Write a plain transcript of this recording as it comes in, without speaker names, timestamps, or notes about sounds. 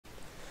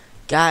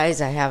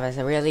Guys, I have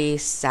a really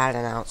sad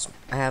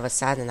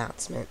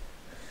announcement.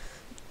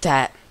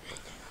 That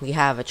we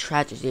have a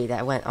tragedy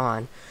that went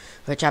on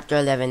for Chapter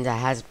 11 that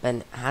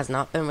has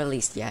not been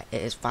released yet.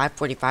 It is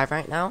 5:45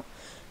 right now.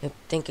 I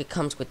think it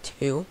comes with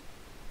two.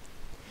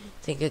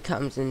 I think it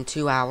comes in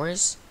 2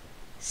 hours.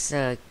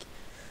 So,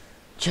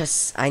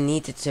 I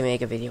needed to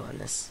make a video on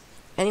this.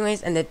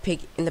 Anyways, in the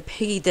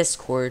Piggy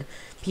Discord,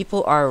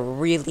 people are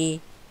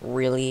really,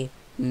 really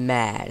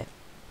mad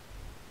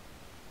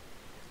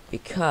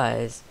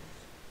because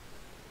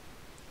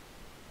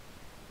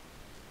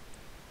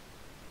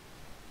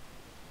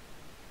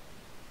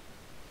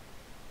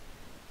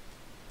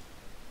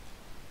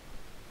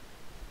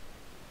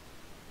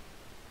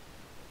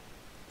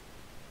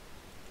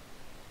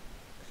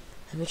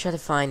let me try to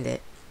find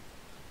it.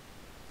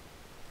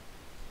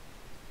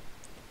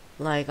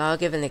 Like, I'll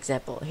give an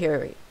example.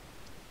 Here.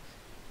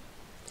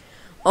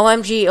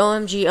 OMG,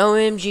 OMG,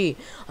 OMG.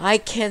 I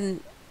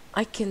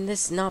can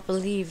this not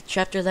believe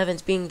Chapter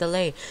 11's being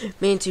delayed.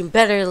 minitoon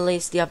better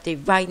release the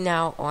update right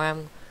now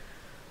or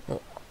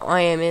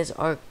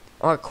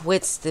or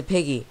quits the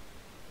Piggy.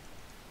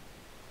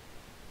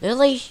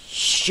 Literally,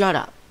 shut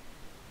up.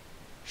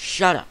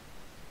 Shut up.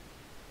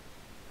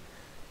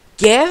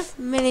 Give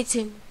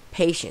minitoon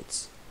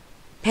patience.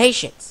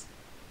 Patience.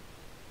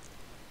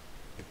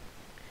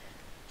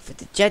 For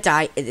the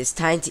Jedi, it is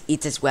time to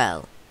eat as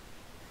well.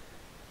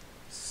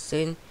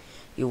 Soon,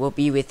 you will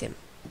be with him.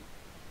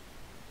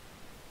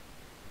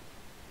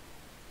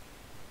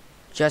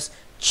 Just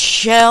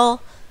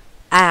chill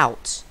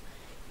out.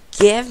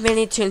 Give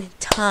minitoon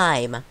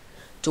time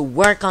to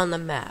work on the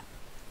map.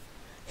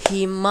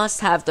 He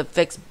must have to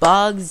fix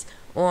bugs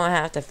or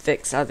have to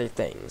fix other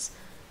things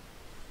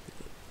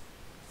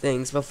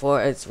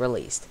before it's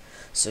released.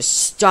 So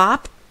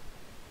stop.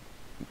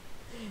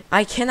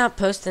 I cannot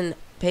post an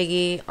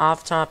Piggy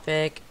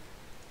off-topic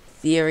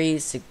theory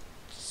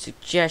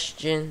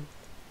suggestion.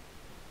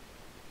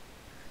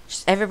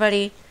 Just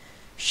everybody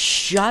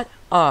shut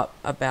up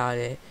about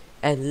it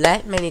and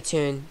let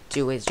minitoon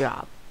do his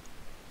job.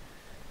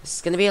 This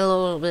is gonna be a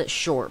little bit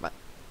short, but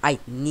I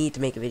need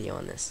to make a video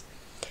on this.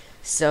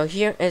 So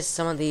here is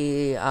some of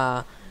the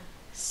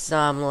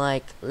some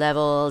like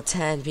level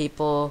 10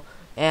 people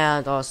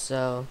and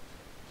also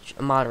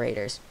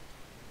moderators.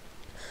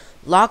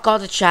 Lock all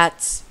the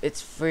chats,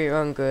 it's for your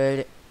own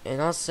good. And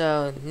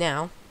also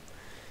now,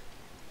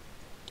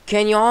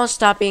 can you all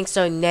stop being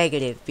so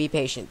negative? Be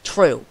patient.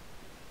 True.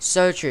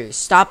 So true.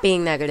 Stop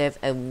being negative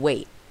and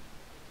wait.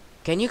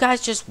 Can you guys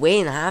just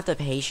wait and have the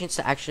patience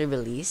to actually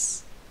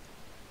release?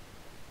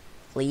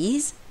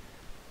 Please?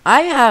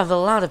 I have a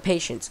lot of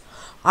patience.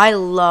 I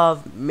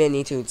love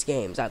minitoon's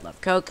games. I love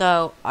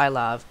Coco. I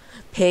love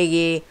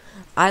Piggy.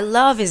 I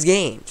love his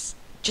games.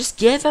 Just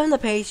give him the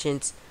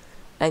patience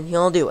and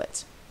he'll do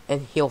it.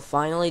 And he'll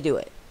finally do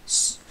it.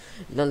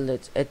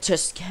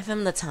 Just give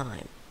him the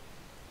time.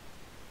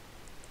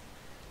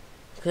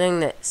 Including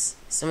this.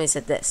 Somebody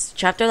said this.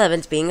 Chapter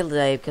 11 is being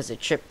delayed because it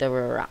tripped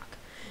over a rock.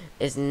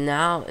 Is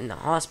now in the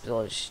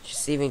hospital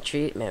receiving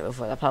treatment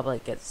before the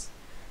public gets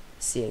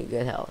seeing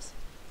good health.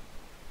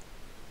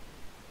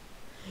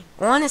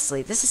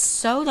 Honestly, this is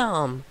so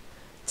dumb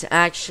to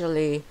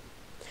actually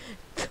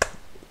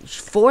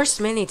force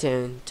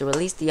minitoon to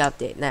release the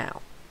update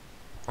now.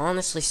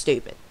 Honestly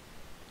stupid.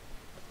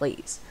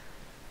 Please.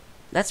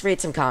 Let's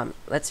read some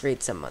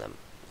of them.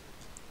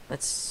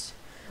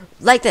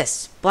 Like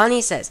this.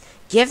 Bonnie says,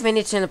 give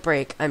minitoon a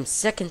break. I'm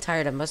sick and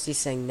tired of mostly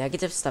saying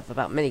negative stuff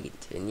about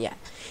minitoon. Yeah.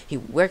 He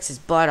works his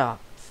butt off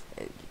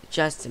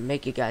just to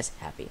make you guys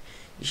happy.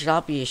 You should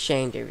all be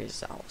ashamed of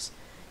yourselves.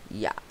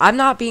 Yeah. I'm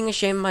not being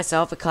ashamed of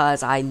myself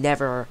because I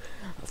never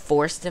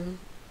forced him.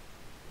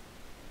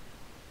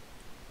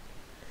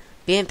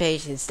 Being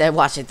patient instead of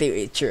watching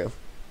theory. True.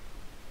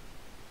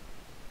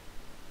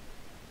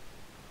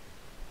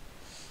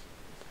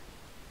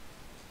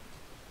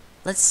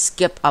 Let's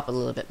skip up a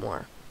little bit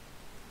more.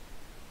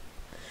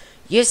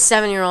 You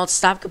 7-year-olds,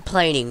 stop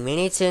complaining.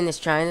 minitoon is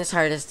trying his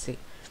hardest to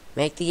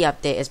make the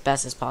update as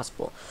best as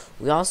possible.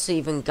 We also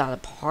even got a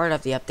part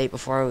of the update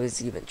before it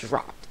was even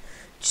dropped.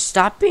 Just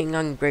stop being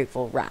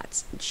ungrateful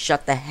rats and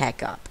shut the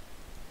heck up.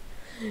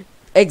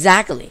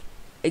 Exactly.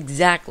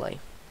 Exactly.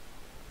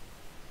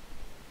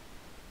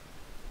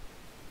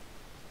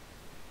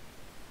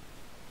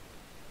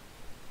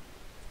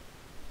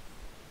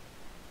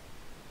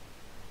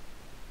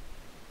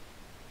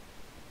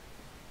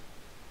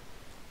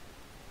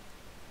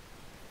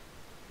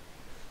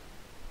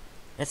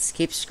 Let's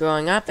keep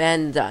scrolling up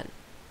and done.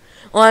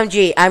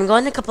 OMG, I'm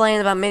going to complain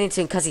about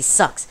minitoon because he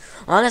sucks.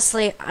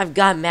 Honestly, I've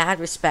got mad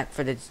respect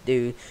for this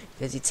dude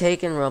because he's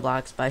taken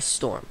Roblox by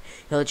storm.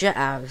 He legit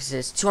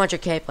averages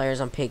 200k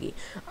players on Piggy.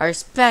 I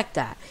respect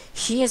that.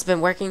 He has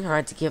been working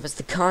hard to give us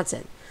the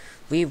content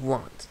we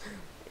want.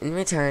 In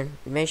return,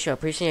 we may show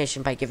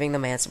appreciation by giving the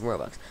man some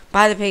Robux.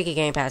 Buy the Piggy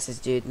Game Passes,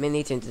 dude.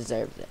 minitoon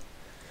deserves it.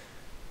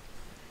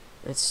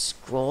 Let's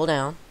scroll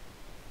down.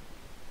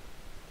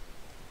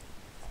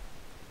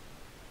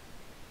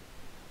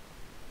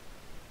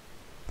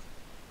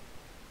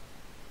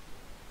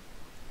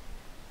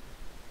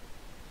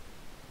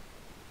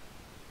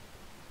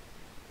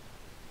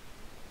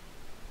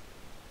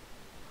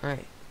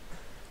 Alright.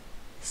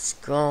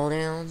 Scroll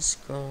down,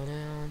 scroll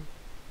down.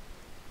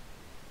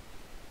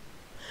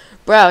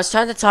 Bro, I was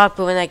trying to talk,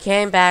 but when I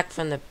came back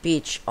from the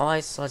beach, all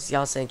I saw was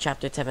y'all saying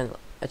chapter 7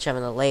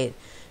 delayed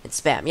and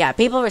spam. Yeah,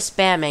 people were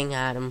spamming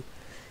at him.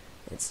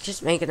 It's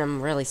just making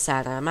them really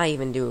sad. I might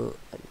even do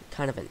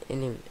kind of an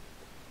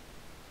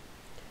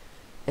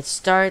It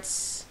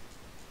starts.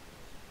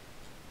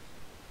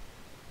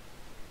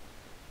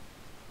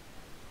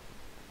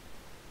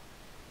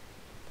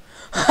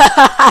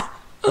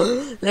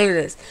 Look at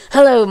this.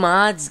 Hello,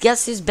 mods.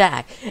 Guess who's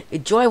back?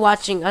 Enjoy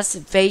watching us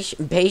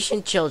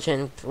impatient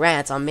children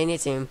rant on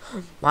minitoon.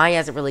 Why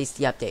hasn't released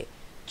the update?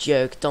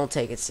 Joke. Don't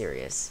take it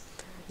serious.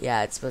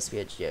 Yeah, it's supposed to be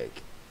a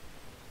joke.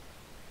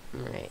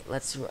 Alright,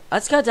 let's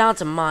go down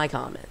to my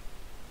comment.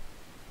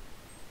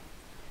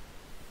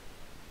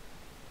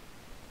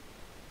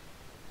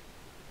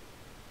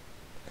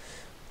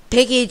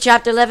 Piggy,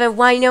 chapter 11.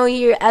 Why no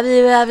here?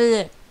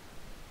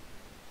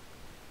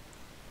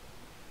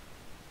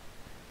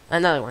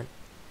 Another one.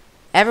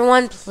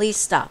 Everyone, please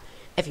stop.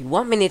 If you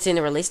want minitoon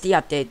to release the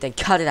update, then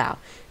cut it out.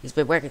 He's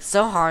been working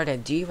so hard,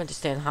 and do you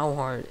understand how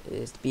hard it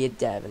is to be a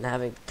dev and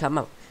having to come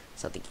up with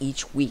something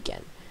each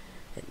weekend?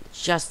 And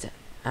just to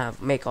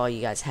make all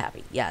you guys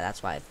happy. Yeah,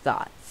 that's what I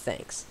thought.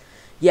 Thanks.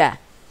 Yeah.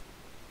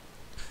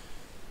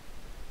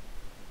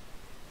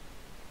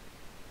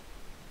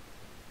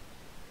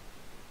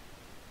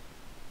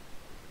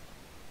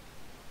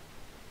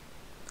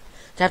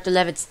 Chapter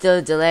 11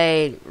 still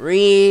delayed.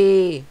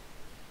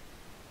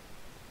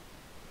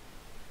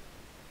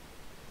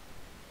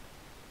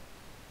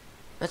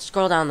 Let's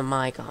scroll down to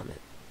my comment.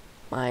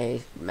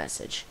 My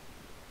message.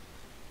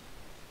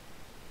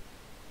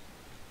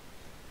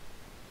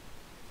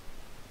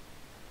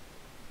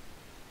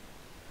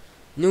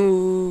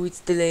 No, it's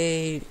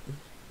delayed.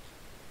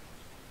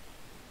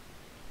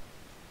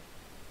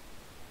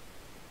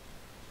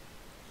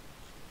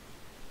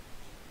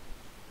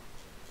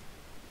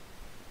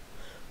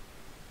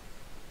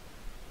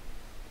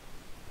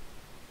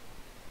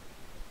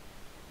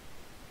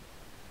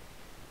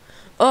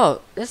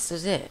 Oh, this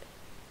is it.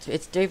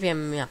 It's 3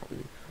 p.m.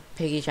 Mountain.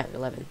 Piggy chapter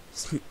 11.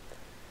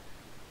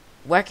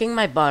 Working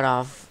my butt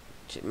off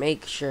to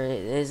make sure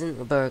it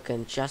isn't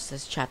broken just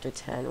as chapter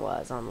 10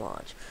 was on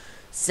launch.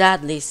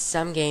 Sadly,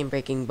 some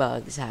game-breaking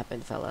bugs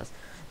happened, fellas.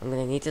 I'm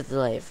gonna need to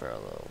delay for a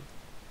little.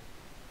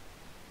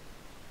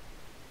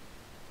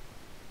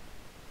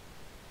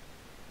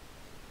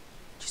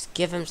 Just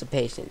give him some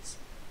patience.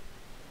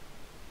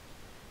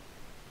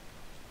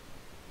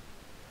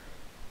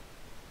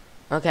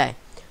 Okay.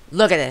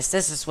 Look at this.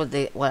 This is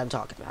what I'm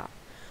talking about.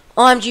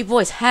 OMG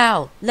boys,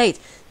 how? Late.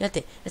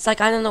 It's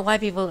like I don't know why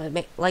people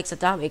likes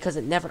Adopt Me because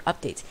it never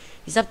updates.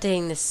 He's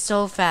updating this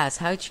so fast.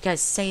 How did you guys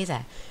say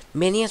that?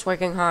 Minnie is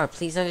working hard.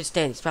 Please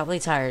understand. He's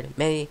probably tired.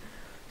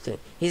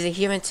 He's a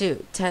human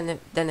too. Then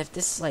if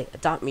this is late,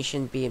 Adopt Me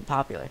shouldn't be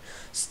popular.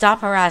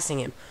 Stop harassing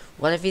him.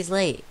 What if he's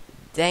late?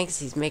 Thanks,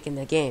 he's making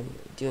the game,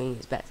 doing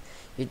his best.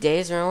 Your day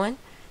is ruined?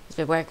 He's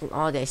been working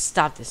all day.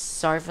 Stop this.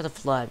 Sorry for the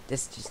flood.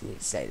 This just needs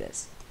to say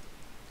this.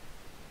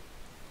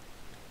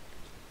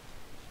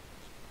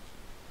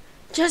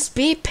 Just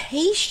be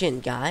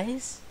patient,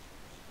 guys.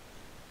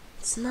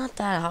 It's not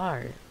that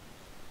hard.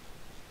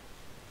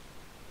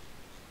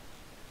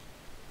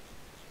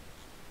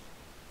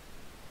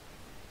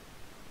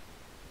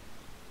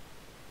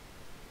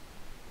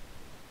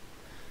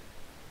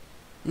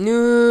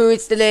 No,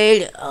 it's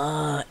delayed.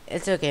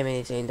 It's okay,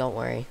 minitoon. Don't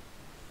worry.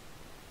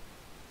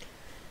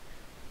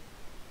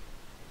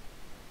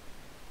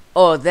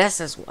 Oh,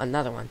 this is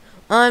another one.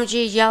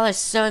 OMG, y'all are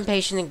so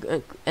impatient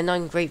and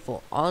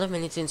ungrateful. All of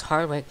minitoon's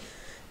hard work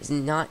it's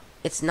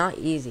not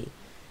easy.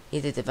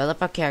 You have to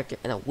develop a character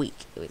in a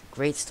week with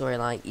great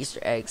storyline, Easter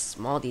eggs,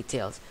 small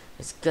details.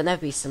 There's gonna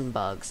be some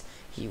bugs.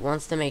 He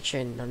wants to make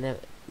sure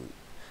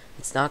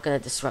it's not gonna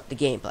disrupt the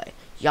gameplay.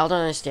 Y'all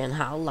don't understand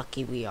how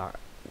lucky we are.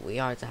 We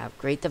are to have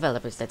great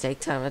developers that take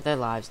time out of their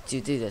lives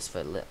to do this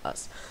for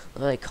us.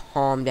 Like,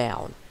 calm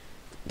down.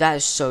 That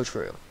is so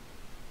true.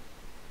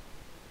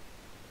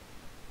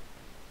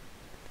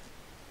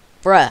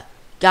 Bruh.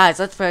 Guys,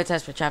 let's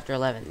protest for chapter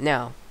 11.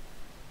 No.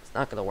 It's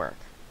not gonna work.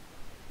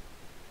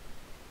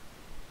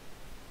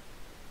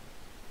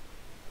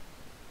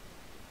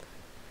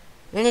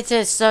 Minitoon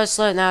is so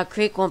slow now,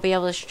 Creek won't be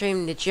able to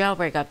stream the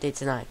jailbreak update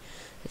tonight.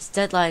 Its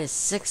deadline is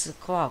 6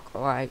 o'clock,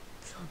 or I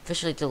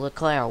officially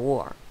declare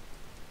war.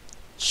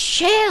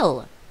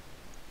 Chill!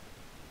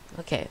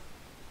 Okay.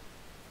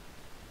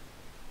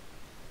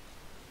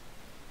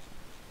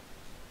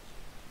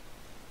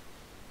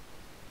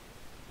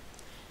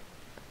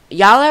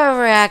 Y'all are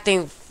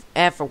overreacting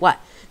for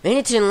what?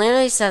 Minitoon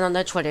literally said on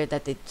their Twitter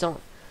that they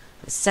don't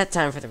set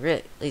time for the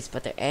release,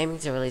 but they're aiming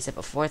to release it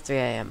before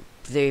 3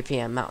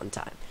 p.m. Mountain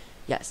Time.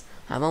 Yes,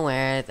 I'm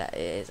aware that it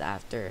is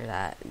after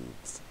that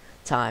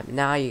time.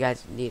 Now you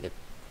guys need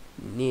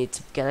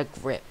to get a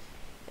grip.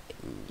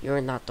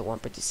 You're not the one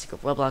producing a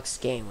Roblox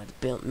game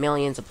with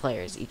millions of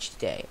players each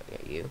day,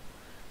 are you?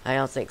 I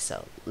don't think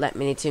so. Let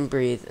minitoon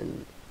breathe,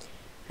 and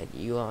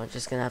you are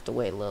just gonna have to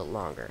wait a little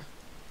longer.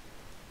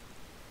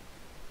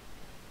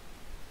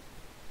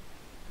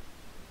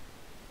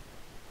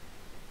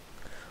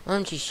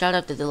 OMG, shut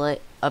up, the delay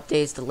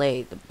update's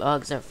delayed. The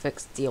bugs are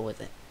fixed, deal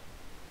with it.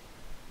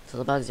 So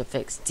the bugs are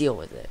fixed, deal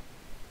with it.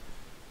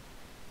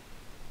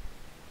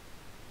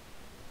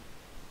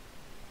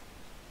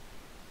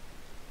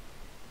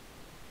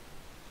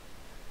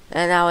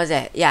 And that was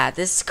it. Yeah,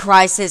 this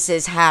crisis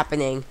is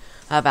happening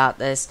about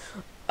this.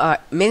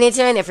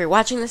 Minitoon, if you're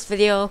watching this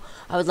video,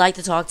 I would like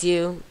to talk to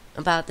you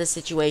about this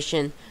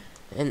situation.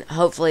 And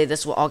hopefully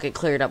this will all get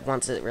cleared up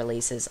once it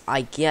releases.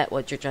 I get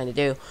what you're trying to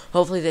do.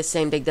 Hopefully this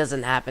same thing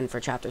doesn't happen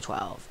for Chapter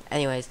 12.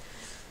 Anyways,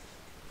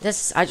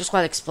 I just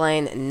want to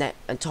explain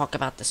and talk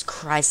about this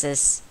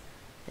crisis.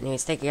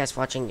 Anyways, thank you guys for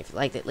watching. If you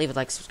liked it, leave a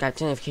like, subscribe,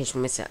 turn notifications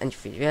when you miss any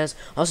future videos.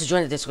 Also,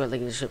 join the Discord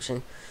link in the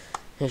description.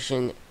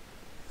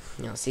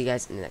 I'll see you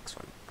guys in the next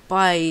one.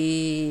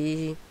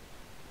 Bye.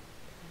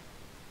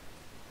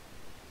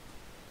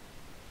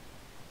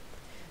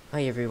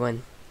 Bye,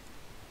 everyone.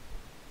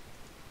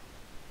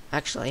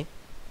 Actually,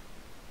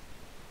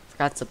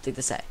 forgot something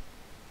to say.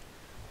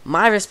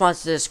 My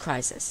response to this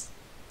crisis.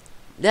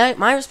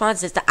 My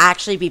response is to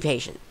actually be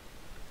patient.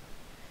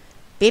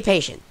 Be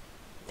patient.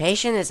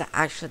 Patience is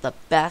actually the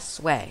best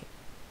way.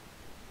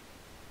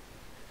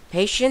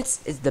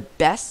 Patience is the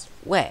best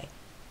way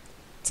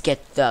to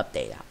get the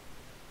update out.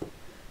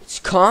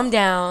 Just calm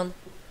down.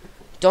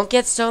 Don't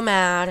get so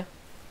mad.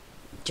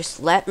 Just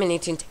let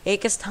minitoon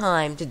take his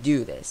time to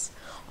do this.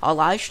 I'll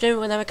live stream it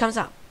whenever it comes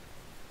out.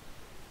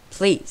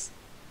 Please.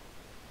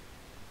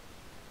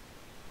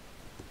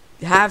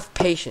 Have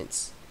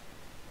patience.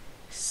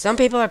 Some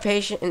people are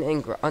patient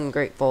and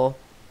ungrateful,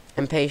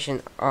 and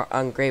patient or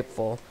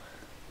ungrateful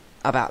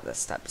about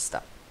this type of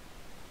stuff.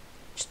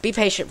 Just be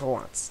patient for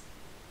once,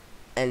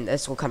 and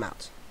this will come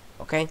out.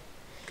 Okay?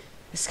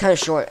 It's kind of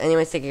short.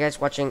 Anyway, thank you guys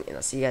for watching, and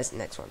I'll see you guys in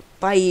the next one.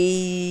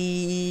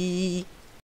 Bye!